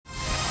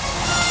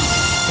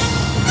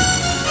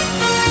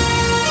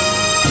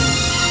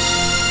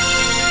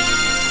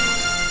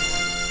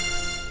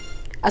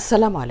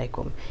আসসালামু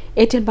আলাইকুম।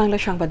 এটিএন বাংলা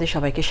সংবাদে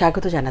সবাইকে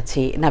স্বাগত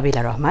জানাচ্ছি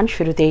নাবিলা রহমান।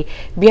 শুরুতেই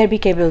বিআরবি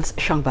কেবলস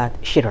সংবাদ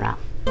শিরোনাম।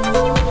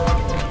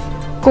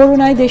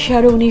 করোনায় দেশে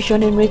আরও ১৯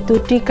 জনের মৃত্যু,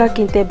 টিকা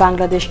কিনতে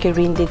বাংলাদেশকে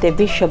ঋণ দিতে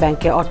বিশ্ব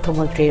ব্যাংকে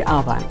অর্থমন্ত্রীর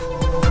আহ্বান।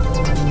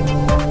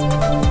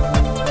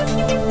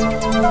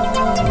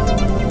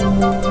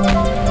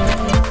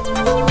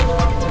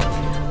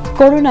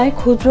 করোনায়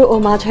ক্ষুদ্র ও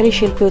মাঝারি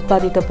শিল্পে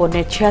উৎপাদিত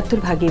পণ্যের ৭৬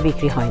 ভাগই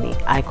বিক্রি হয়নি,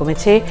 আয়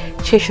কমেছে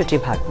 ৬৬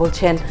 ভাগ,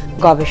 বলছেন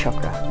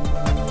গবেষকরা।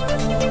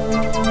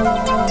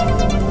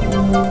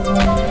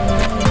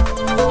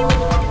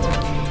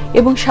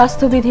 এবং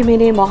স্বাস্থ্যবিধি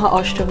মেনে মহা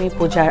অষ্টমী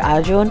পূজার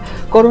আয়োজন,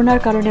 করোনার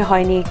কারণে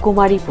হয়নি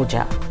কুমারী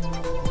পূজা।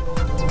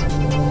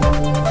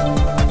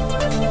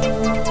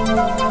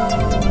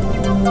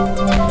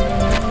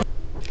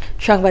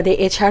 সংবাদে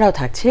এছাড়াও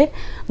থাকছে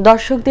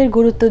দর্শকদের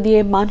গুরুত্ব দিয়ে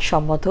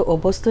মানসম্মত ও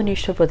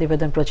বস্তুনিষ্ঠ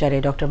প্রতিবেদন প্রচারে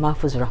ডক্টর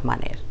মাহফুজুর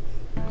রহমানের।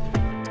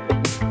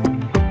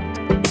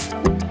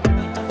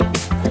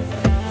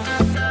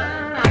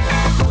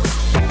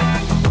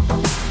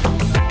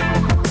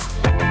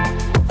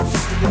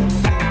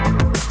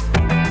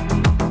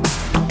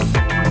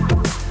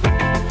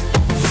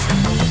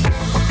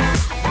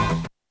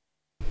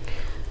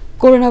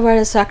 করোনা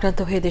ভাইরাসে আক্রান্ত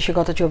হয়ে দেশে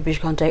গত ২৪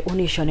 ঘন্টায়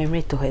 ১৯ জনের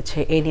মৃত্যু হয়েছে।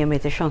 এই নিয়ে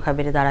মৃতের সংখ্যা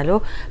বেড়ে দাঁড়ালো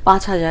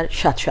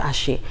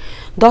 ৫,৭৮০।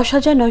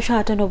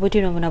 ১০,৯৯৮টি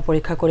নমুনা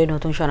পরীক্ষা করে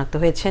নতুন শনাক্ত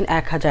হয়েছেন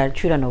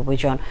 ১,০৯৪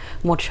 জন।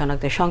 মোট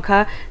শনাক্তের সংখ্যা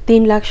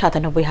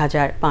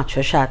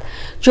 ৩,৯৭,৫০৭।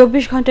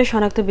 ২৪ ঘন্টায়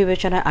শনাক্ত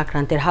বিবেচনায়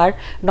আক্রান্তের হার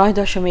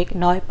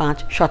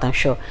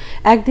 ৯.৯৫%।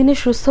 একদিনে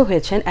সুস্থ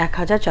হয়েছেন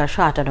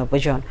 ১,৪৯৮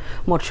 জন।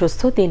 মোট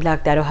সুস্থ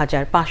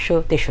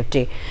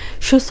 ৩,১৩,৫৬৩।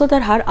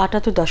 সুস্থতার হার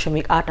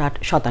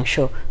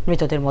 ৭৮.৮৮%।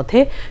 মৃতদের মধ্যে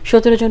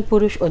 ১৭ জন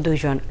পুরুষ ও ২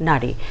 জন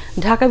নারী।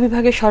 ঢাকা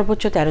বিভাগে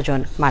সর্বোচ্চ ১৩ জন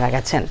মারা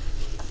গেছেন।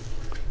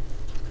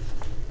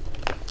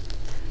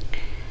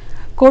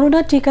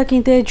 করোনা টিকা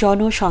কিনতে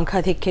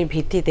জনসংখ্যাধিক্যের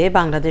ভিত্তিতে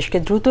বাংলাদেশকে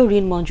দ্রুত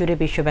ঋণ মঞ্জুরে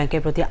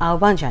বিশ্বব্যাংকের প্রতি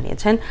আহ্বান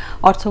জানিয়েছেন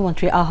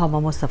অর্থমন্ত্রী আহম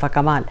মোস্তফা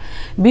কামাল।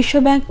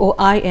 বিশ্বব্যাংক ও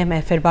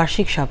IMF এর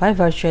বার্ষিক সভায়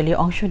ভার্চুয়ালি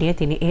অংশ নিয়ে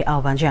তিনি এই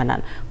আহ্বান জানান।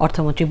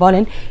 অর্থমন্ত্রী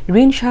বলেন,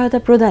 ঋণ সহায়তা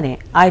প্রদানে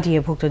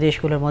IDA-ভুক্ত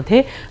দেশগুলোর মধ্যে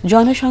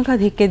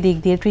জনসংখ্যাধিক্যের দিক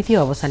দিয়ে তৃতীয়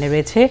অবস্থানে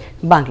রয়েছে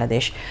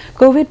বাংলাদেশ।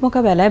 কোভিড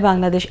মোকাবেলায়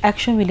বাংলাদেশ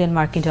 ১০০ মিলিয়ন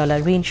মার্কিন ডলার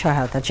ঋণ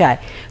সহায়তা চায়।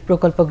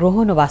 প্রকল্প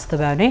গ্রহণ ও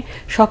বাস্তবায়নে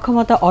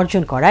সক্ষমতা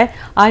অর্জন করায়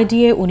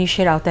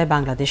IDA-19-এর আওতায়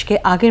বাংলাদেশকে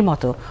আগের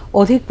মতো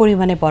অধিক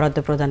পরিমাণে বরাদ্দ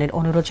প্রদানের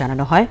অনুরোধ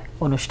জানানো হয়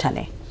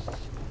অনুষ্ঠানে।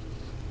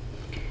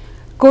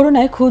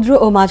 করোনায় ক্ষুদ্র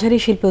ও মাঝারি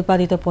শিল্পে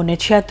উৎপাদিত পণ্যের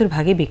 ৭৬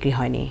 ভাগই বিক্রি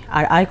হয়নি,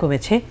 আর আয়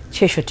কমেছে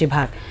 ৬৬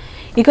 ভাগ।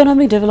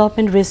 ইকোনমিক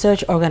ডেভেলপমেন্ট রিসার্চ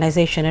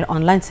অর্গানাইজেশনের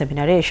অনলাইন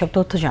সেমিনারে এসব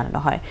তথ্য জানানো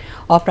হয়।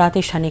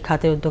 অপ্রাতিষ্ঠানিক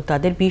খাতের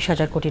উদ্যোক্তাদের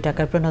 ২০,০০০ কোটি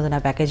টাকার প্রণোদনা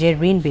প্যাকেজের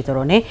ঋণ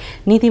বিতরণে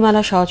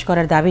নীতিমালা সহজ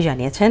করার দাবি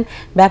জানিয়েছেন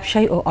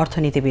ব্যবসায়ী ও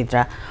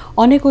অর্থনীতিবিদরা।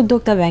 অনেক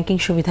উদ্যোক্তা ব্যাংকিং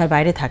সুবিধার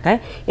বাইরে থাকায়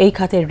এই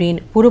খাতের ঋণ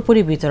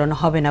পুরোপুরি বিতরণ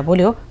হবে না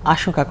বলেও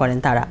আশঙ্কা করেন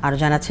তারা। আরও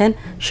জানাচ্ছেন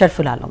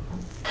শরফুল আলম।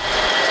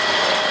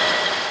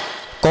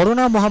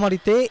 করোনা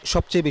মহামারীতে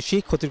সবচেয়ে বেশি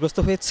ক্ষতিগ্রস্ত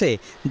হয়েছে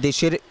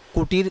দেশের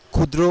কুটির,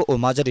 ক্ষুদ্র ও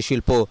মাঝারি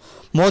শিল্প।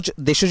 মোট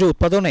দেশজ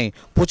উৎপাদনে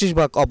 ২৫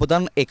 ভাগ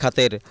অবদান এ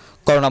খাতের।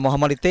 করোনা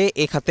মহামারীতে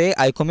এ খাতে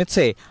আয়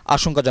কমেছে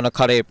আশঙ্কাজনক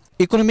হারে।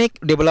 ইকোনমিক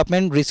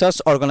ডেভেলপমেন্ট রিসার্চ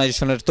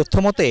অর্গানাইজেশনের তথ্য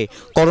মতে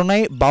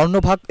করোনায় ৫২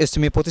 ভাগ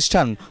SME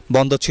প্রতিষ্ঠান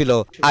বন্ধ ছিল।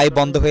 আয়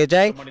বন্ধ হয়ে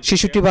যায়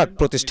 ৬৬ ভাগ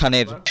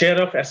প্রতিষ্ঠানের। Share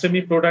of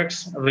SME products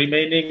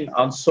remaining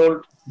unsold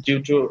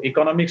due to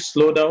economic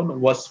slowdown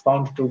was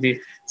found to be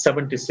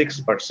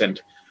 76%.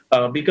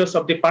 Because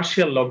of the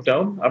partial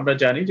lockdown, আমরা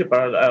জানি যে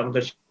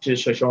আমাদের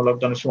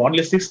লকডাউনের সময়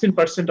only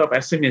 16% of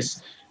SMEs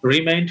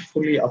remained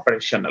fully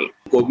operational.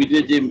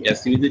 কোভিডের যে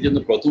SMEদের জন্য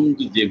প্রথম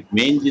যে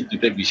মেইন যে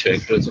দুটো বিষয়,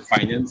 একটা হচ্ছে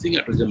ফাইন্যান্সিং,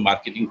 একটা হচ্ছে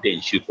মার্কেটিংটা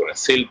এনশিওর করা,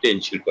 সেলটা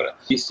এনশিওর করা।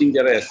 লিস্টিং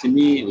যারা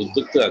SME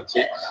উদ্যোক্তা আছে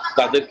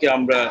তাদেরকে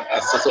আমরা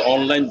আস্তে আস্তে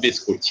অনলাইন বেস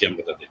করছি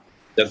আমরা তাদের,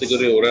 যাতে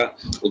করে ওরা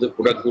ওদের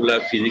প্রোডাক্টগুলো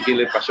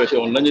ফিজিক্যালের পাশাপাশি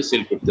অনলাইনে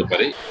সেল করতে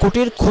পারে।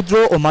 কুটির, ক্ষুদ্র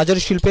ও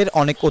মাঝারি শিল্পের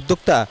অনেক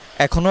উদ্যোক্তা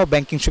এখনও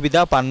ব্যাংকিং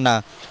সুবিধা পান না।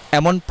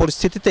 এমন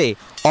পরিস্থিতিতে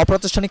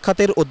অপ্রাতিষ্ঠানিক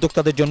খাতের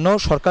উদ্যোক্তাদের জন্য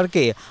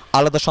সরকারকে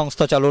আলাদা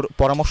সংস্থা চালুর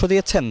পরামর্শ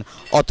দিয়েছেন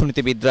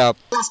অর্থনীতিবিদরা।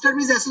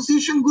 ক্লাস্টার-বেজ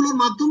অ্যাসোসিয়েশনগুলোর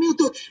মাধ্যমেও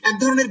তো এক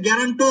ধরনের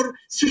গ্যারান্টর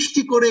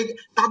সৃষ্টি করে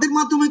তাদের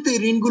মাধ্যমে তো এই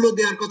ঋণগুলো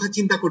দেওয়ার কথা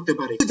চিন্তা করতে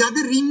পারে।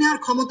 যাদের ঋণ নেওয়ার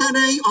ক্ষমতা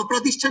নেই,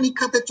 অপ্রাতিষ্ঠানিক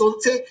খাতে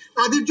চলছে,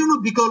 তাদের জন্য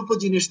বিকল্প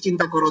জিনিস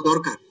চিন্তা করা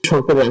দরকার।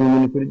 সরকারের আমি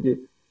মনে করি যে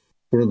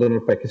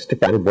প্রণোদনার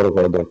প্যাকেজটাকে আরো বড়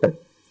করা দরকার।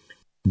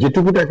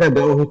 যেটুকু টাকা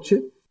দেওয়া হচ্ছে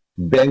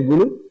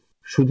ব্যাংকগুলো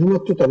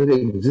শুধুমাত্র তাদের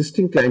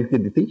এক্সিস্টিং ক্লায়েন্টকে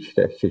দিতেই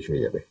সেটা শেষ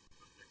হয়ে যাবে,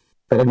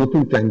 তারা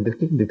নতুন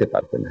ক্লায়েন্টদেরকে দিতে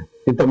পারবে না।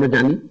 কিন্তু আমরা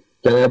জানি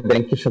যারা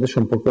ব্যাংকের সাথে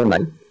সম্পর্ক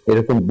নাই,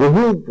 এরকম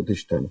বহু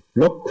প্রতিষ্ঠান,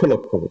 লক্ষ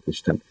লক্ষ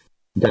প্রতিষ্ঠান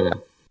যারা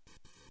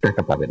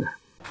টাকা পাবে না।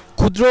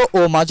 ক্ষুদ্র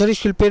ও মাঝারি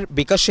শিল্পের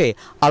বিকাশে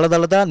আলাদা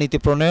আলাদা নীতি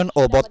প্রণয়ন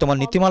ও বর্তমান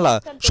নীতিমালা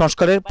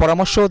সংস্কারের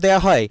পরামর্শ দেয়া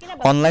হয়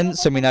অনলাইন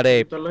সেমিনারে।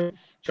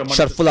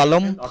 শরফুল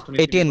আলম,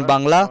 ATN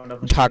বাংলা,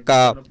 ঢাকা।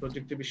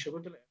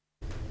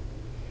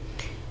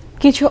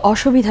 কিছু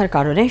অসুবিধার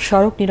কারণে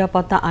সড়ক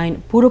নিরাপত্তা আইন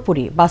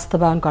পুরোপুরি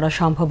বাস্তবায়ন করা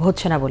সম্ভব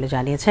হচ্ছে না বলে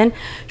জানিয়েছেন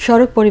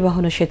সড়ক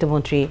পরিবহন ও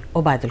সেতুমন্ত্রী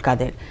ওবায়দুল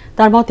কাদের।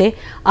 তার মতে,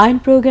 আইন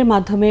প্রয়োগের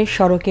মাধ্যমে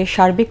সড়কে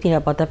সার্বিক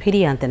নিরাপত্তা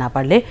ফিরিয়ে আনতে না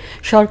পারলে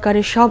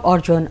সরকারের সব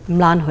অর্জন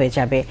ম্লান হয়ে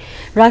যাবে।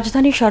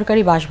 রাজধানীর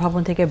সরকারি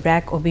বাসভবন থেকে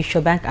ব্র্যাক ও বিশ্ব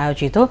ব্যাংক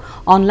আয়োজিত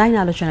অনলাইন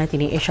আলোচনায়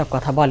তিনি এসব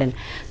কথা বলেন।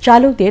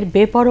 চালকদের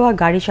বেপরোয়া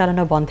গাড়ি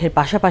চালানো বন্ধের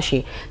পাশাপাশি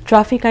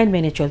ট্রাফিক আইন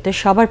মেনে চলতে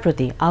সবার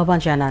প্রতি আহ্বান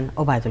জানান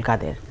ওবায়দুল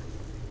কাদের।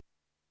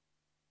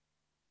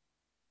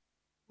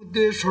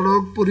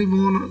 সড়ক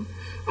পরিবহন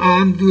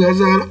আইন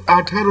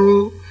 2018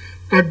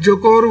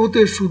 কার্যকর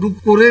হতে শুরু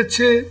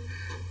করেছে,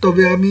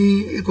 তবে আমি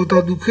একথা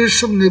দুঃখের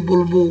সঙ্গে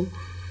বলবো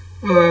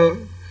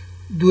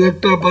দু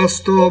একটা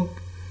বাস্তব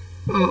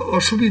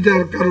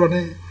অসুবিধার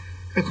কারণে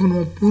এখনো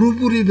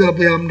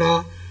পুরোপুরিভাবে আমরা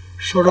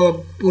সড়ক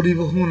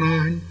পরিবহন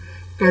আইন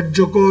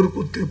কার্যকর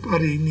করতে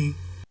পারিনি।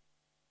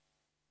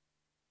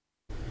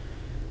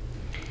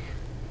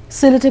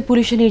 সিলেটে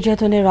পুলিশি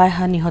নির্যাতনে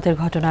রায়হান নিহতের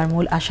ঘটনার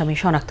মূল আসামি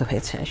শনাক্ত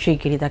হয়েছে।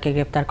 শিগগিরই তাকে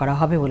গ্রেপ্তার করা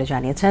হবে বলে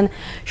জানিয়েছেন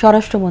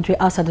স্বরাষ্ট্রমন্ত্রী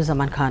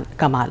আসাদুজ্জামান খান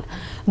কামাল।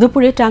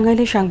 দুপুরে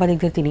টাঙ্গাইলে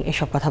সাংবাদিকদের তিনি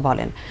এসব কথা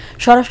বলেন।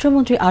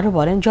 স্বরাষ্ট্রমন্ত্রী আরও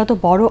বলেন, যত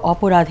বড়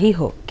অপরাধী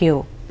হোক কেউ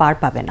পার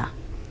পাবে না।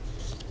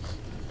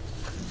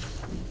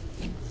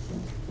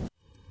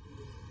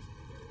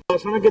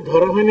 আসামিকে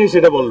ধরা হয়নি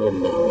সেটা বলবেন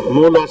না,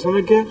 মূল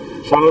আসামিকে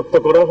শনাক্ত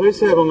করা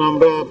হয়েছে এবং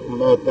আমরা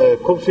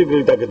খুব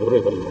শীঘ্রই তাকে ধরে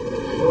ফেলবো।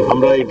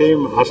 আমরা এটাই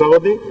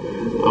আশাবাদী।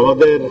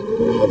 আমাদের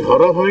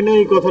ধরা হয়নি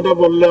এই কথাটা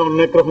বললে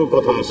অনেক রকম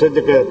কথা আসে,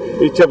 যে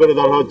ইচ্ছা করে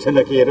ধরা হচ্ছে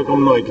নাকি, এরকম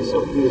নয় কিছু।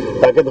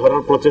 তাকে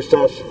ধরার প্রচেষ্টা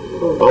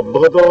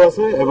অব্যাহত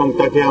আছে এবং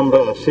তাকে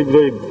আমরা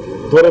শীঘ্রই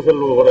ধরে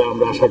ফেলবো বলে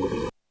আমরা আশা করি।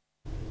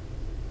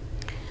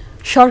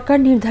 সরকার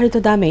নির্ধারিত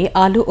দামে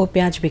আলু ও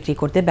পেঁয়াজ বিক্রি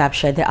করতে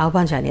ব্যবসায়ীদের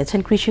আহ্বান জানিয়েছেন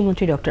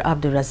কৃষিমন্ত্রী ডক্টর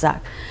আব্দুর রাজ্জাক।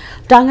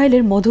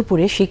 টাঙ্গাইলের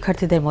মধুপুরে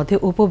শিক্ষার্থীদের মধ্যে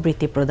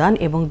উপবৃত্তি প্রদান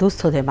এবং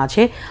দুস্থদের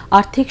মাঝে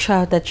আর্থিক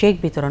সহায়তা চেক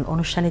বিতরণ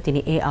অনুষ্ঠানে তিনি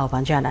এই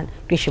আহ্বান জানান।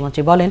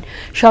 কৃষিমন্ত্রী বলেন,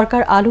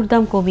 সরকার আলুর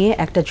দাম কমিয়ে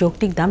একটা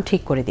যৌক্তিক দাম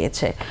ঠিক করে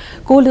দিয়েছে।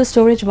 কোল্ড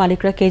স্টোরেজ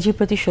মালিকরা কেজি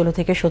প্রতি 16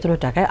 থেকে 17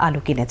 টাকায় আলু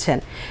কিনেছেন,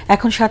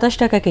 এখন 27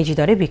 টাকা কেজি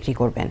দরে বিক্রি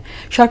করবেন।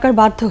 সরকার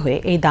বাধ্য হয়ে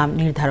এই দাম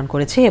নির্ধারণ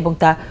করেছে এবং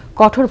তা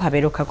কঠোরভাবে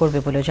রক্ষা করবে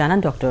বলে জানান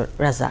ডক্টর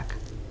রাজ্জাক।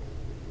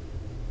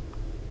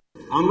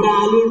 আমরা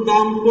আলুর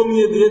দাম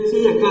কমিয়ে দিয়েছি,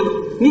 একটা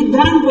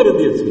নির্ধারণ করে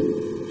দিয়েছি।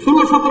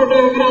 16-17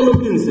 টাকা করে আলু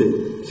কিনছে,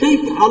 সেই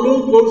আলু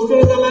কোল্ড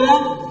স্টোরেজওয়ালারা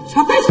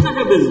 27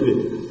 টাকা বেচবে,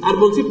 আর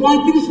বলছি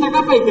 35 টাকা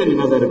পাইকারি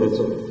বাজারে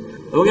বেচো।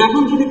 এবং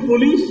এখন যদি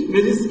পুলিশ,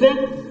 ম্যাজিস্ট্রেট,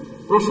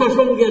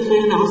 প্রশাসন গিয়ে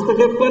সেখানে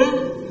হস্তক্ষেপ করে,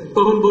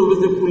 তখন বলবে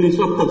যে পুলিশ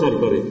অত্যাচার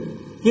করে।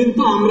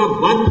 কিন্তু আমরা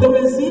বাধ্য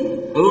হয়েছি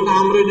এবং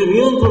আমরা এটা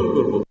নিয়ন্ত্রণ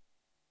করব।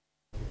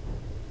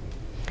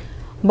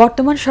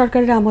 বর্তমান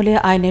সরকারের আমলে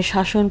আইনের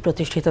শাসন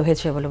প্রতিষ্ঠিত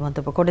হয়েছে বলে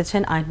মন্তব্য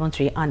করেছেন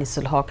আইনমন্ত্রী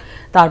আনিসুল হক।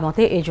 তার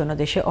মতে, এই জন্য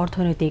দেশে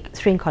অর্থনৈতিক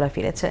শৃঙ্খলা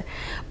ফিরেছে।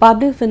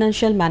 পাবলিক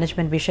ফিনান্সিয়াল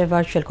ম্যানেজমেন্ট বিষয়ে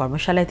ভার্চুয়াল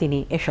কর্মশালায় তিনি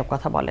এসব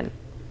কথা বলেন।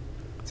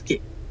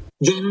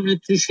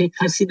 জননেত্রী শেখ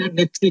হাসিনার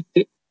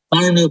নেতৃত্বে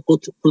মাননীয়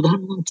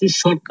প্রধানমন্ত্রী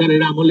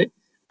সরকারের আমলে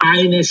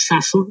আইনের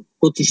শাসন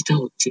প্রতিষ্ঠা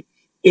হচ্ছে।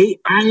 এই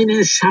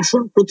আইনের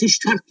শাসন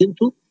প্রতিষ্ঠার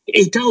কিন্তু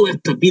এটাও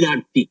একটা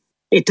বিরাট দিক,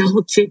 এটা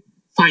হচ্ছে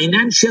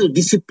ফাইন্যান্সিয়াল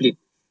ডিসিপ্লিন।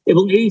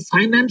 এবং এই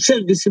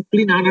ফাইন্যান্সিয়াল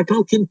ডিসিপ্লিন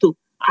আনাটাও কিন্তু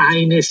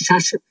আইনের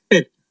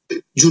শাসনের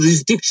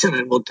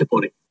জুরিসডিকশনের মধ্যে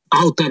পড়ে,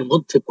 আওতার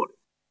মধ্যে পড়ে।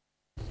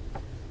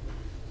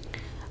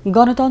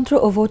 গণতন্ত্র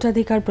ও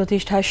ভোটাধিকার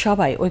প্রতিষ্ঠায়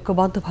সবাই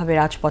ঐক্যবদ্ধভাবে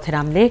রাজপথে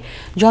নামলে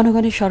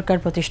জনগণের সরকার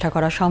প্রতিষ্ঠা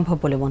করা সম্ভব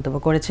বলে মন্তব্য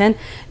করেছেন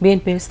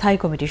বিএনপির স্থায়ী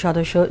কমিটির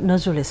সদস্য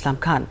নজরুল ইসলাম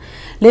খান।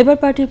 লেবার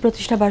পার্টির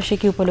প্রতিষ্ঠা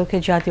বার্ষিকী উপলক্ষে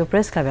জাতীয়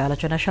প্রেস ক্লাবে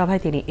আলোচনা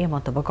সভায় তিনি এ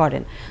মন্তব্য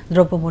করেন।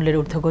 দ্রব্যমূল্যের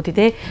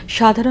ঊর্ধ্বগতিতে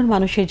সাধারণ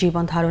মানুষের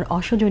জীবন ধারণ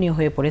অশোচনীয়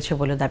হয়ে পড়েছে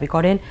বলে দাবি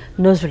করেন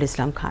নজরুল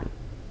ইসলাম খান।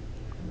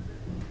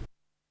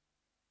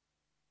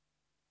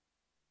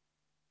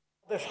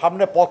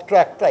 সামনে পথটা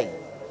একটাই,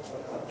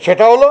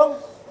 সেটা হলো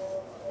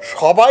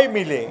সবাই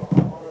মিলে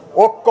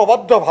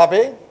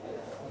ঐক্যবদ্ধভাবে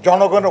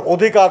জনগণের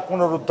অধিকার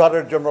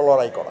পুনরুদ্ধারের জন্য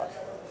লড়াই করা।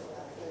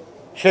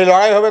 সেই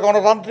লড়াই হবে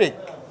গণতান্ত্রিক,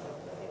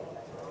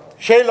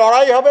 সেই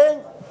লড়াই হবে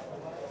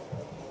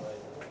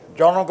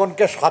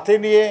জনগণকে সাথে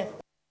নিয়ে।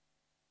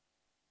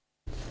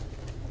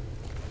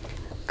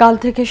 কাল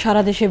থেকে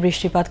সারা দেশে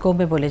বৃষ্টিপাত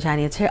কমবে বলে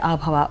জানিয়েছে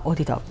আবহাওয়া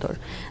অধিদপ্তর।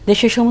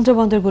 দেশের সমুদ্র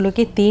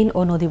বন্দরগুলোকে 3 ও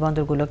নদী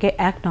বন্দরগুলোকে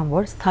 1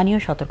 নম্বর স্থানীয়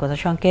সতর্কতা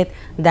সংকেত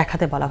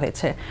দেখাতে বলা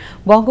হয়েছে।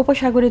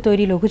 বঙ্গোপসাগরে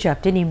তৈরি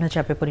লঘুচাপটি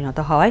নিম্নচাপে পরিণত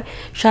হওয়ায়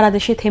সারা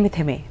দেশে থেমে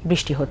থেমে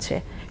বৃষ্টি হচ্ছে।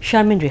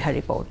 শারমিন রিহার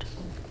রিপোর্ট।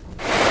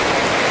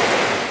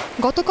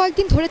 গত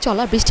কয়েকদিন ধরে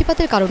চলা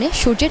বৃষ্টিপাতের কারণে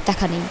সূর্যের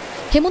দেখা নেই।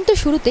 হেমন্তের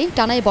শুরুতেই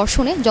টানায়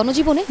বর্ষণে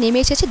জনজীবনে নেমে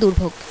এসেছে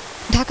দুর্ভোগ।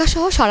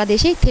 ঢাকাসহ সারা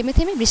দেশেই থেমে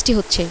থেমে বৃষ্টি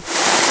হচ্ছে।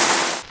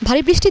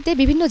 ভারী বৃষ্টিতে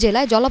বিভিন্ন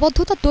জেলায়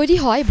জলাবদ্ধতা তৈরি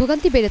হওয়ায়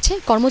ভোগান্তি বেড়েছে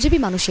কর্মজীবী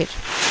মানুষের।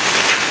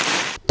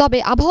 তবে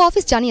আবহাওয়া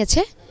অফিস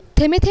জানিয়েছে,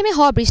 থেমে থেমে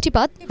হওয়া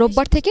বৃষ্টিপাত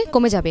রোববার থেকে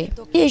কমে যাবে।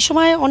 এই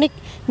সময় অনেক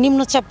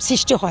নিম্নচাপ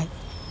সৃষ্টি হয়,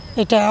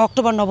 এটা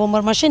অক্টোবর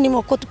নভেম্বর মাসে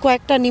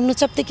কয়েকটা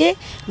নিম্নচাপ থেকে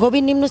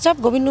গভীর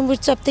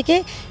নিম্নচাপ থেকে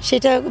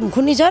সেটা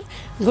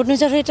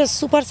ঘূর্ণিঝড় হয়ে এটা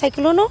সুপার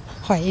সাইক্লোনও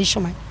হয়। এই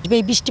সময়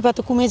এই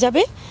বৃষ্টিপাতও কমে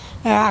যাবে,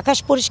 আকাশ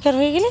পরিষ্কার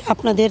হয়ে গেলে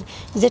আপনাদের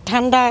যে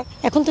ঠান্ডা,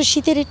 এখন তো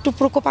শীতের একটু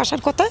প্রকোপ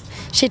আসার কথা,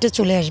 সেটা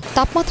চলে আসবে।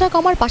 তাপমাত্রা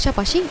কমার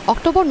পাশাপাশি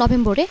অক্টোবর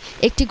নভেম্বরে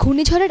একটি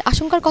ঘূর্ণিঝড়ের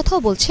আশঙ্কার কথাও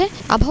বলছে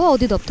আবহাওয়া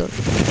অধিদপ্তর।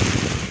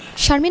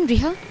 শারমিন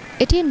রিহা,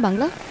 ATN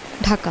বাংলা,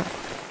 ঢাকা।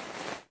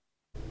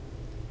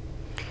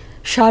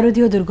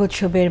 শারদীয়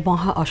দুর্গোৎসবের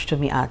মহা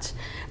অষ্টমী আজ।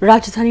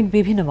 রাজধানীর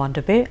বিভিন্ন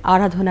মণ্ডপে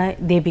আরাধনায়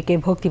দেবীকে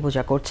ভক্তি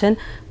পূজা করছেন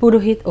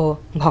পুরোহিত ও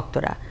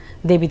ভক্তরা।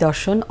 দেবী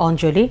দর্শন,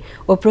 অঞ্জলি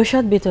ও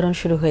প্রসাদ বিতরণ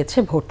শুরু হয়েছে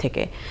ভোর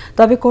থেকে।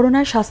 তবে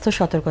করোনার স্বাস্থ্য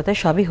সতর্কতায়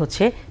সবই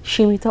হচ্ছে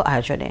সীমিত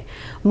আয়োজনে।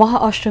 মহা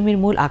অষ্টমীর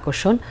মূল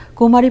আকর্ষণ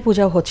কুমারী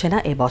পূজাও হচ্ছে না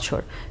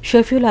এবছর।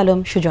 শফিউল আলম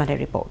সুজনের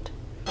রিপোর্ট।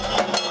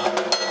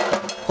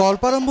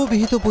 কল্পারম্ভ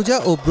বিহিত পূজা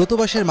ও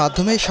ব্রতবাসের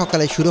মাধ্যমে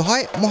সকালে শুরু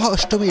হয় মহা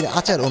অষ্টমীর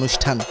আচার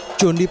অনুষ্ঠান।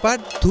 চণ্ডীপাঠ,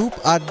 ধূপ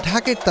আর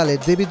ঢাকের তালে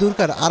দেবী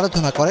দুর্গার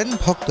আরাধনা করেন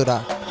ভক্তরা।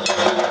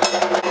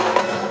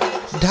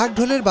 ঢাক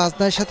ঢোলের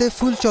বাজনার সাথে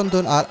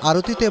ফুলচন্দন আর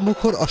আরতিতে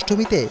মুখর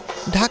অষ্টমীতে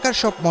ঢাকার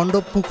সব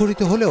মণ্ডপ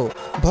মুখরিত হলেও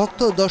ভক্ত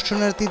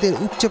দর্শনার্থীদের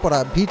উপচে পড়া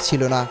ভিড়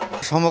ছিল না।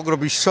 সমগ্র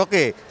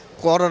বিশ্বকে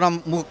করোনা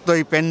মুক্ত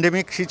এই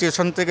প্যান্ডেমিক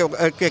সিচুয়েশন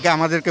থেকে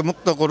আমাদেরকে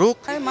মুক্ত করুক।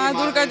 মা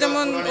দুর্গা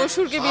যেমন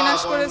অসুরকে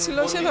বিনাশ করেছিল,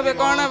 সেভাবে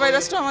করোনা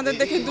ভাইরাসটা আমাদের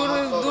দেখে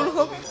দূর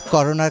হোক।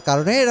 করোনার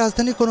কারণে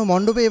রাজধানীর কোনো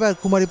মণ্ডপে এবার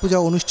কুমারী পূজা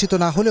অনুষ্ঠিত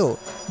না হলেও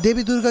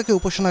দেবী দুর্গাকে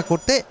উপাসনা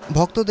করতে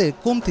ভক্তদের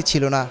কমতি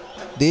ছিল না।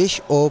 দেশ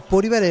ও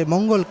পরিবারের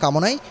মঙ্গল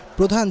কামনাই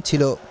প্রধান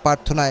ছিল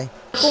প্রার্থনায়।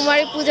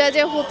 কুমারী পূজা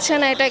যে হচ্ছে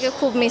না, এটাকে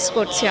খুব মিস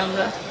করছি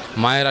আমরা।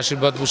 মায়ের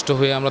আশীর্বাদ পুষ্ট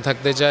হয়ে আমরা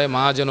থাকতে চাই।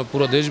 মা যেন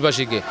পুরো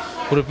দেশবাসীকে,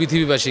 পুরো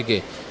পৃথিবীবাসীকে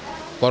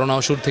করোনা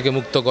অসুর থেকে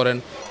মুক্ত করেন।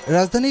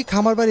 রাজধানীর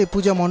খামারবাড়ি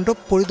পূজা মণ্ডপ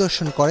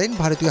পরিদর্শন করেন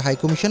ভারতীয়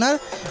হাইকমিশনার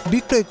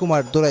বিক্রয়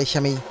কুমার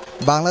দোরাইস্বামী।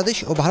 বাংলাদেশ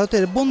ও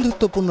ভারতের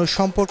বন্ধুত্বপূর্ণ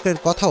সম্পর্কের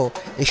কথাও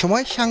এ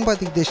সময়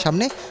সাংবাদিকদের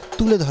সামনে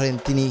তুলে ধরেন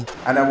তিনি।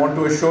 And I want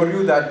to assure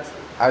you that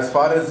as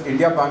far as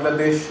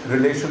India-Bangladesh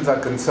relations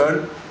are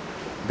concerned,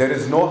 there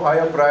is no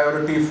higher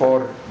priority for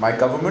my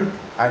government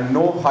and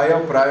no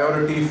higher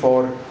priority for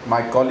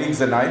my colleagues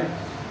and I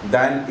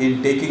than in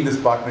taking this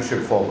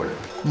partnership forward.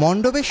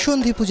 মণ্ডপের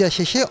সন্ধি পূজা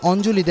শেষে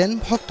অঞ্জলি দেন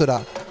ভক্তরা।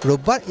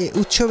 রোববার এ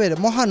উৎসবের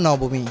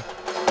মহানবমী।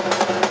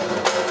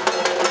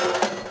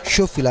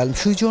 Shafiul Alam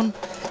Sujan,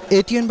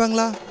 ATN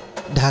Bangla,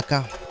 Dhaka.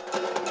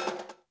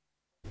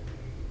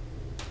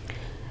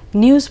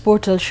 News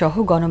portal সহ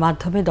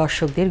গণমাধ্যমে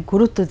দর্শকদের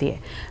গুরুত্ব দিয়ে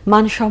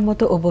মানসম্মত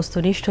ও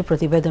বস্তুনিষ্ঠ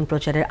প্রতিবেদন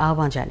প্রচারের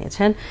আহ্বান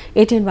জানিয়েছেন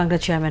ATN Bangla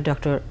chairman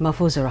doctor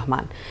Mahfuzur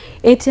Rahman.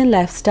 ATN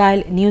lifestyle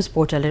news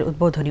পোর্টালের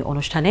উদ্বোধনী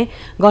অনুষ্ঠানে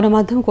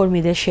গণমাধ্যম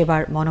কর্মীদের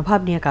সেবার মনোভাব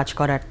নিয়ে কাজ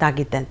করার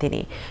তাগিদ দেন তিনি।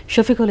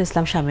 Shafiqul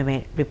Islam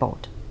শামীমের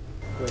report.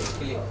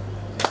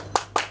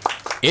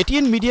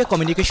 ATN media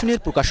কমিউনিকেশনের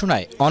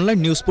প্রকাশনায় অনলাইন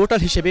নিউজ পোর্টাল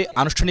হিসেবে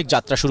আনুষ্ঠানিক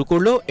যাত্রা শুরু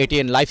করল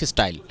ATN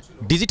লাইফস্টাইল।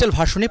 ডিজিটাল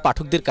ভার্সনে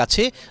পাঠকদের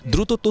কাছে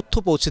দ্রুত তথ্য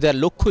পৌঁছে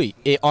দেওয়ার লক্ষ্যই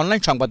এই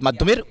অনলাইন সংবাদ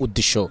মাধ্যমের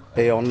উদ্দেশ্য।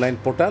 এই অনলাইন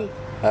পোর্টাল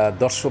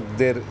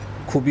দর্শকদের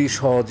খুবই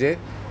সহজে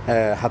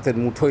হাতের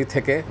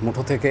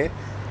মুঠো থেকে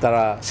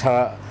তারা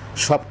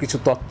সব কিছু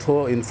তথ্য,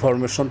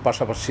 ইনফরমেশন,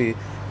 পাশাপাশি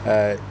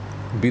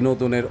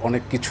বিনোদনের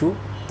অনেক কিছু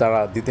তারা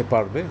দিতে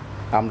পারবে,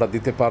 আমরা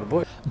দিতে পারবো।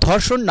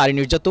 ধর্ষণ, নারী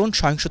নির্যাতন,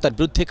 সহিংসতার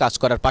বিরুদ্ধে কাজ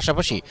করার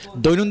পাশাপাশি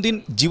দৈনন্দিন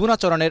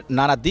জীবনাচরণের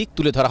নানা দিক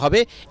তুলে ধরা হবে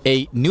এই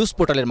নিউজ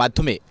পোর্টালের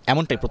মাধ্যমে,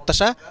 এমনটাই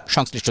প্রত্যাশা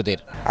সংশ্লিষ্টদের।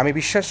 আমি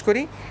বিশ্বাস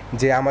করি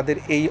যে আমাদের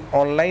এই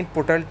অনলাইন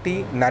পোর্টালটি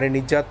নারী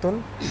নির্যাতন,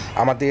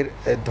 আমাদের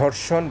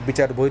ধর্ষণ,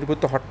 বিচার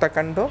বহির্ভূত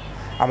হত্যাকাণ্ড,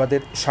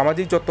 আমাদের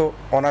সামাজিক যত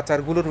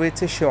অনাচারগুলো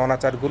রয়েছে সেই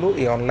অনাচারগুলো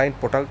এই অনলাইন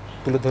পোর্টাল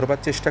তুলে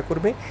ধরবার চেষ্টা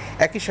করবে।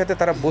 একই সাথে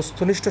তারা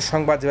বস্তুনিষ্ঠ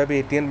সংবাদ যেভাবে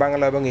ATN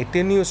বাংলা এবং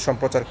ATN নিউজ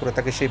সম্প্রচার করে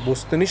থাকে, সেই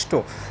বস্তুনিষ্ঠ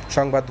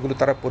সংবাদগুলো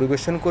তারা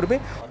পরিবেশন করবে।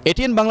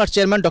 ATN বাংলার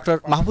চেয়ারম্যান ডক্টর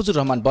মাহফুজুর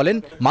রহমান বলেন,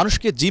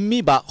 মানুষকে জিম্মি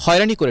বা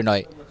হয়রানি করে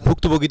নয়,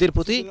 ভুক্তভোগীদের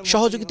প্রতি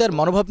সহযোগিতার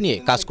মনোভাব নিয়ে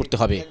কাজ করতে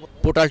হবে।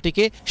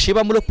 পোর্টালটিকে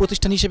সেবামূলক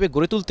প্রতিষ্ঠান হিসেবে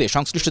গড়ে তুলতে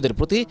সংশ্লিষ্টদের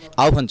প্রতি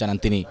আহ্বান জানান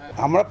তিনি।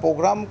 আমরা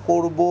প্রোগ্রাম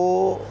করব,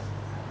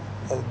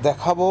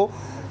 দেখাবো,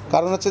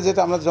 কারণ হচ্ছে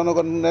যেটা আমরা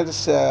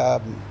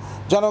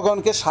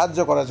জনগণকে সাহায্য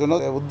করার জন্য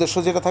উদ্দেশ্য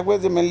যেটা থাকবে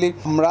যে মেনলি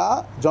আমরা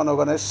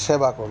জনগণের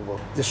সেবা করব,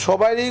 যে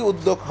সবারই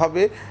উদ্যোগ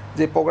হবে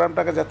যে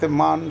প্রোগ্রামটাকে যাতে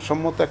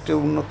মানসম্মত একটি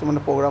উন্নত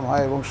মানের প্রোগ্রাম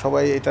হয় এবং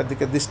সবাই এটার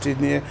দিকে দৃষ্টি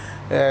নিয়ে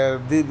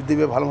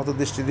দিবে, ভালো মতো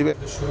দৃষ্টি দিবে।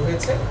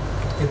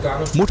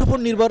 মুঠোফোন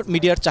নির্ভর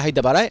মিডিয়ার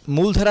চাহিদা বাড়ায়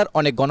মূলধারার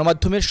অনেক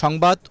গণমাধ্যমের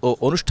সংবাদ ও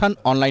অনুষ্ঠান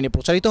অনলাইনে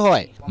প্রচারিত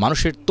হওয়ায়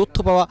মানুষের তথ্য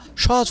পাওয়া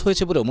সহজ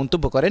হয়েছে বলে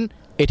মন্তব্য করেন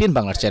ATN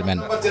বাংলার chairman.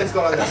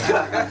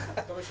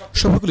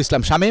 Shafiqul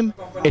Islam Shamim,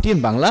 ATN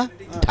Bangla,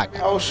 Dhaka.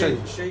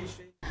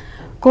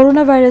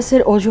 Corona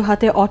ভাইরাসের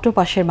অজুহাতে অটো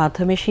পাসের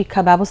মাধ্যমে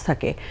শিক্ষা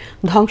ব্যবস্থাকে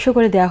ধ্বংস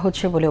করে দেওয়া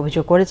হচ্ছে বলে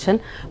অভিযোগ করেছেন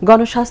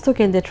গণস্বাস্থ্য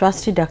কেন্দ্রের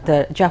ট্রাস্টি ডাক্তার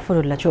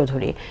জাফরুল্লাহ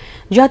চৌধুরী।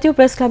 জাতীয়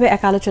প্রেস ক্লাবে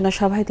এক আলোচনা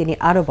সভায় তিনি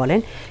আরও বলেন,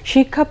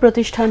 শিক্ষা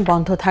প্রতিষ্ঠান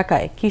বন্ধ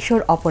থাকায়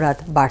কিশোর অপরাধ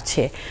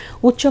বাড়ছে।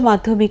 উচ্চ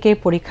মাধ্যমিকে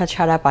পরীক্ষা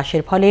ছাড়া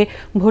পাশের ফলে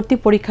ভর্তি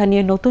পরীক্ষা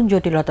নিয়ে নতুন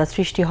জটিলতা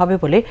সৃষ্টি হবে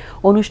বলে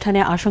অনুষ্ঠানে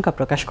আশঙ্কা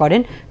প্রকাশ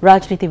করেন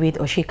রাজনীতিবিদ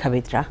ও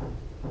শিক্ষাবিদরা।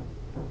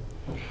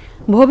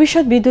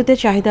 ভবিষ্যৎ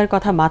বিদ্যুতের চাহিদার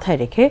কথা মাথায়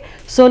রেখে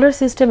সোলার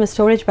সিস্টেম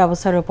স্টোরেজ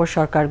ব্যবস্থার উপর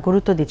সরকার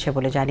গুরুত্ব দিচ্ছে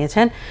বলে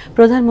জানিয়েছেন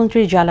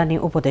প্রধানমন্ত্রীর জ্বালানি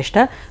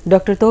উপদেষ্টা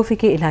ডক্টর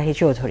তৌফিকে ইলাহি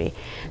চৌধুরী।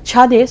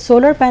 ছাদে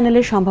সোলার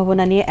প্যানেলের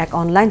সম্ভাবনা নিয়ে এক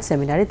অনলাইন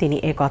সেমিনারে তিনি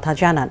এ কথা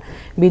জানান।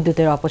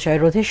 বিদ্যুতের অপচয়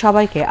রোধে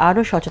সবাইকে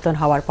আরও সচেতন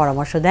হওয়ার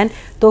পরামর্শ দেন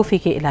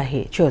তৌফিকে ইলাহি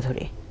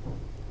চৌধুরী।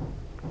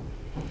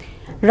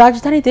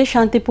 রাজধানীতে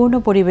শান্তিপূর্ণ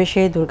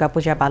পরিবেশে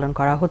দুর্গাপূজা পালন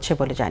করা হচ্ছে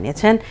বলে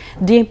জানিয়েছেন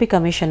ডিএমপি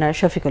কমিশনার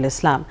শফিকুল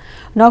ইসলাম।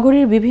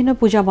 নগরীর বিভিন্ন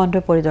পূজা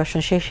মণ্ডপ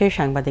পরিদর্শন শেষে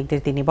সাংবাদিকদের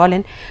তিনি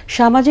বলেন,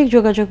 সামাজিক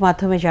যোগাযোগ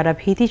মাধ্যমে যারা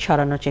ভীতি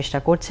ছড়ানোর চেষ্টা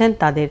করছেন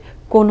তাদের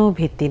কোনো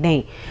ভিত্তি নেই।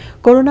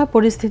 করোনা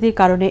পরিস্থিতির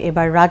কারণে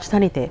এবার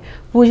রাজধানীতে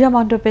পূজা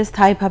মণ্ডপে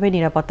স্থায়ীভাবে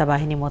নিরাপত্তা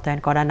বাহিনী মোতায়েন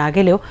করা না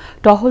গেলেও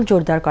টহল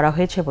জোরদার করা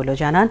হয়েছে বলে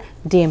জানান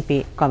ডিএমপি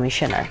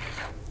কমিশনার।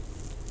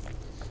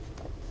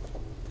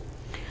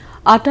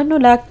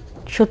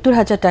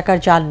 58,70,000 টাকার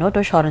জাল নোট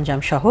ও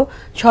সরঞ্জাম সহ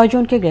 6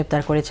 জনকে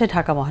গ্রেপ্তার করেছে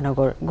ঢাকা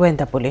মহানগর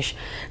গোয়েন্দা পুলিশ।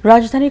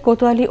 রাজধানীর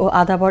কোতোয়ালি ও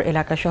আদাবর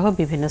এলাকা সহ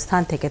বিভিন্ন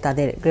স্থান থেকে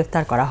তাদের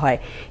গ্রেপ্তার করা হয়।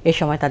 এ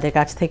সময় তাদের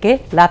কাছ থেকে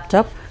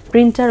ল্যাপটপ,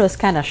 প্রিন্টার ও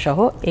স্ক্যানার সহ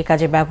এ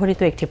কাজে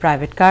ব্যবহৃত একটি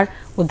প্রাইভেট কার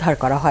উদ্ধার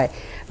করা হয়।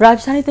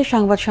 রাজধানীতে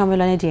সংবাদ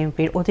সম্মেলনে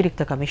ডিএমপির অতিরিক্ত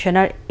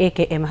কমিশনার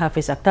AKM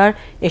হাফিজ আক্তার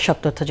এসব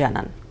তথ্য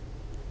জানান।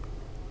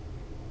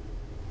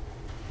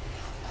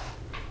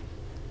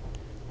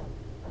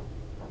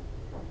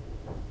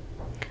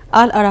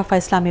 আল আরাফা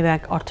ইসলামী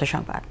ব্যাংক অর্থ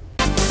সংবাদ।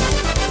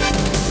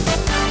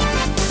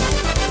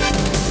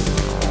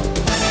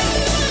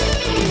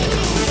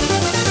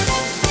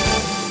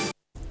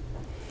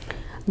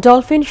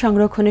 ডলফিন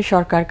সংরক্ষণে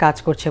সরকার কাজ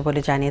করছে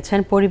বলে জানিয়েছেন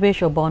পরিবেশ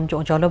ও বন ও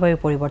জলবায়ু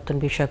পরিবর্তন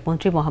বিষয়ক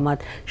মন্ত্রী মোহাম্মদ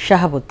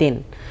শাহাবুদ্দিন।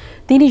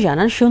 তিনি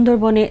জানান,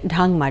 সুন্দরবনে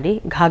ঢাংমারি,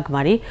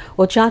 ঘাগমারি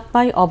ও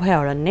চাঁদপাই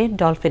অভয়ারণ্যে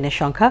ডলফিনের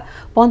সংখ্যা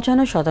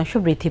 55%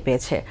 বৃদ্ধি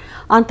পেয়েছে।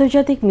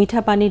 আন্তর্জাতিক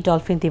মিঠা পানির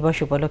ডলফিন দিবস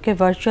উপলক্ষে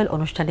ভার্চুয়াল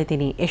অনুষ্ঠানে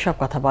তিনি এসব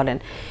কথা বলেন।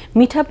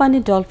 মিঠা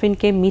পানির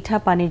ডলফিনকে মিঠা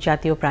পানির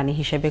জাতীয় প্রাণী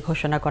হিসেবে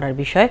ঘোষণা করার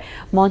বিষয়ে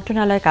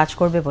মন্ত্রণালয় কাজ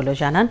করবে বলে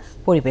জানান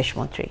পরিবেশ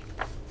মন্ত্রী।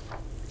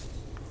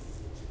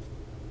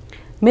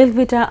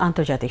 মিল্কভিটা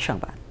আন্তর্জাতিক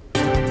সংবাদ।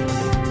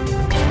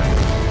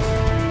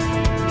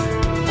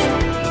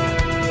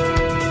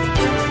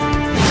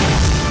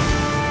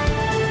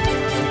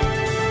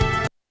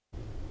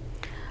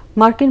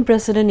 মার্কিন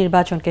প্রেসিডেন্ট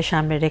নির্বাচনকে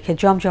সামনে রেখে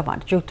জমজমাট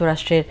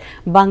যুক্তরাষ্ট্রের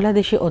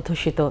বাংলাদেশি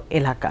অধ্যুষিত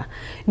এলাকা।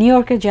 নিউ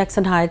ইয়র্কের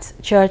Jackson Heights,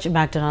 church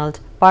McDonald,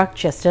 park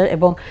Chester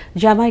এবং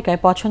জামাইকায়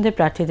পছন্দের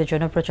প্রার্থীদের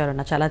জন্য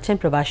প্রচারণা চালাচ্ছেন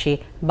প্রবাসী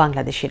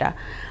বাংলাদেশিরা।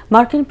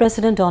 মার্কিন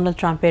প্রেসিডেন্ট ডোনাল্ড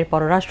ট্রাম্পের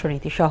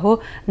পররাষ্ট্রনীতি সহ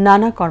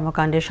নানা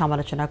কর্মকাণ্ডের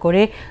সমালোচনা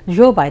করে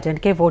জো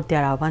বাইডেনকে ভোট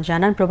দেওয়ার আহ্বান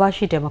জানান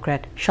প্রবাসী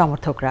ডেমোক্র্যাট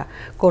সমর্থকরা।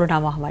 করোনা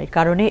মহামারীর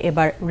কারণে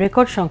এবার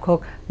রেকর্ড সংখ্যক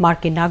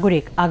মার্কিন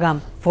নাগরিক আগাম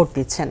ভোট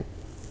দিচ্ছেন।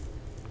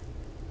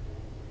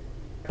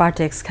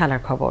 পার্টেক্স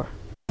খেলার খবর।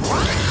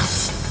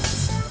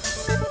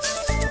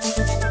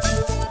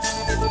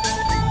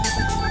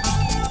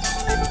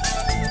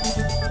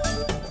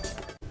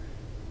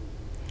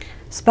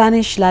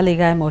 স্প্যানিশ লা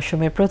লিগায়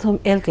মৌসুমের প্রথম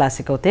এল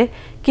ক্লাসিকোতে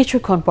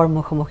কিছুক্ষণ পর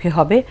মুখোমুখি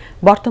হবে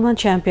বর্তমান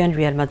চ্যাম্পিয়ন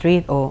রিয়াল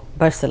মাদ্রিদ ও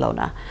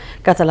বার্সেলোনা।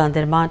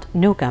 কাতালানদের মাঠ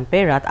নিউ ক্যাম্পে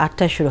রাত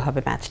 8টায় শুরু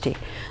হবে ম্যাচটি।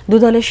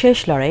 দুদলের শেষ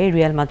লড়াইয়ে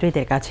রিয়াল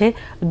মাদ্রিদের কাছে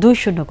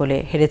 2-0 গোলে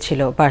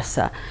হেরেছিল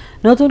বার্সা।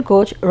 নতুন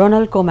কোচ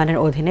রোনাল্ড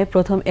কোম্যানের অধীনে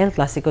প্রথম এল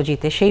ক্লাসিকো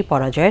জিতে সেই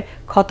পরাজয়ের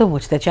ক্ষত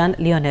মুছতে চান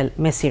লিওনেল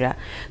মেসিরা।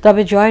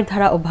 তবে জয়ের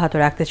ধারা অব্যাহত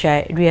রাখতে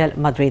চায় রিয়াল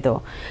মাদ্রিদও।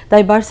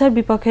 তাই বার্সার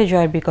বিপক্ষে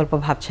জয়ের বিকল্প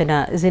ভাবছে না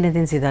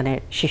জিনেদিন জিদানের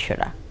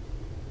শিষ্যরা।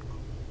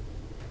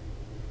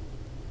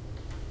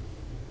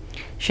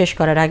 শেষ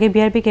করার আগে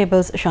বিআরবি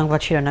কেবলস সংবাদ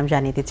শিরোনাম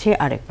জানিয়ে দিচ্ছি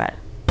আরেকবার।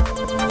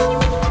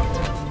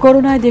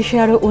 করোনায় দেশে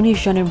আরও 19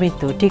 জনের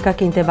মৃত্যু। টিকা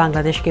কিনতে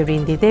বাংলাদেশকে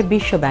ঋণ দিতে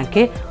বিশ্ব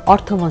ব্যাংকে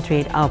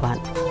অর্থমন্ত্রীর আহ্বান।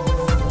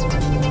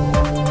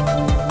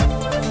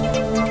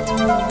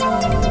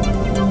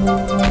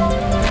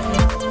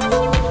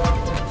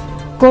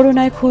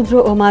 করোনায় ক্ষুদ্র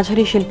ও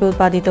মাঝারি শিল্পে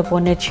উৎপাদিত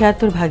পণ্যের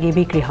 76 ভাগই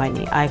বিক্রি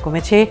হয়নি। আয়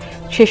কমেছে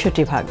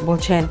 66 ভাগ,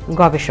 বলছেন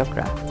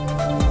গবেষকরা।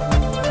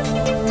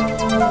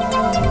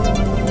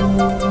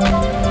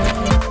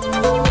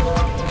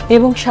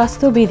 এবং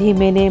স্বাস্থ্যবিধি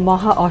মেনে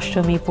মহা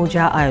অষ্টমী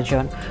পূজা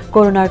আয়োজন।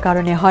 করোনার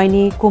কারণে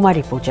হয়নি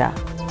কুমারী পূজা।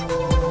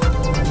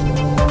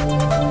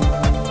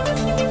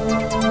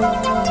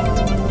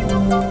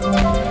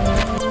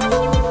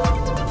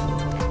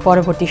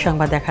 পরবর্তী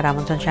সংবাদ দেখার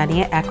আমন্ত্রণ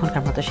জানিয়ে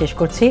এখনকার মতো শেষ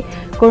করছি।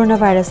 করোনা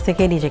ভাইরাস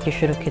থেকে নিজেকে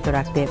সুরক্ষিত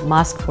রাখতে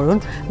মাস্ক পরুন,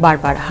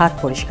 বারবার হাত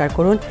পরিষ্কার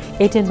করুন।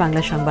 ATN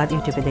বাংলা সংবাদ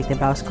ইউটিউবে দেখতে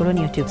ব্রাউজ করুন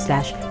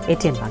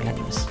youtube/ATN Bangla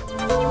News।